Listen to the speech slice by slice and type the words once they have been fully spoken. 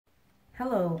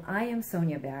Hello, I am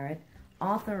Sonia Barrett,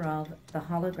 author of The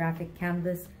Holographic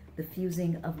Canvas, The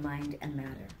Fusing of Mind and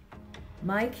Matter.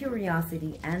 My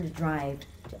curiosity and drive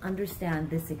to understand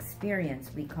this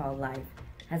experience we call life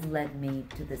has led me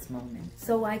to this moment.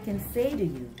 So I can say to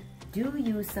you, do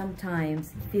you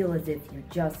sometimes feel as if you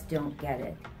just don't get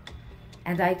it?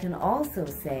 And I can also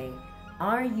say,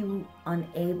 are you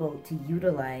unable to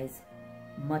utilize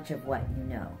much of what you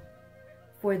know?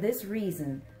 For this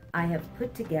reason, I have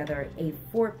put together a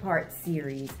 4-part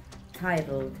series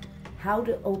titled How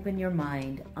to Open Your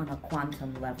Mind on a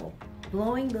Quantum Level,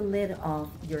 blowing the lid off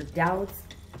your doubts,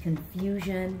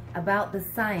 confusion about the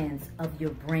science of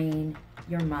your brain,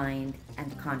 your mind,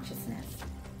 and consciousness.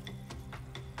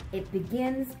 It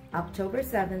begins October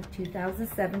 7th,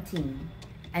 2017,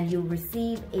 and you'll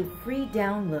receive a free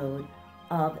download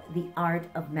of The Art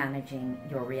of Managing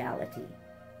Your Reality.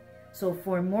 So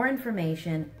for more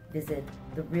information, visit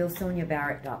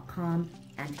therealsoniabarrett.com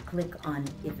and click on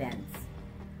events.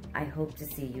 I hope to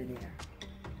see you there.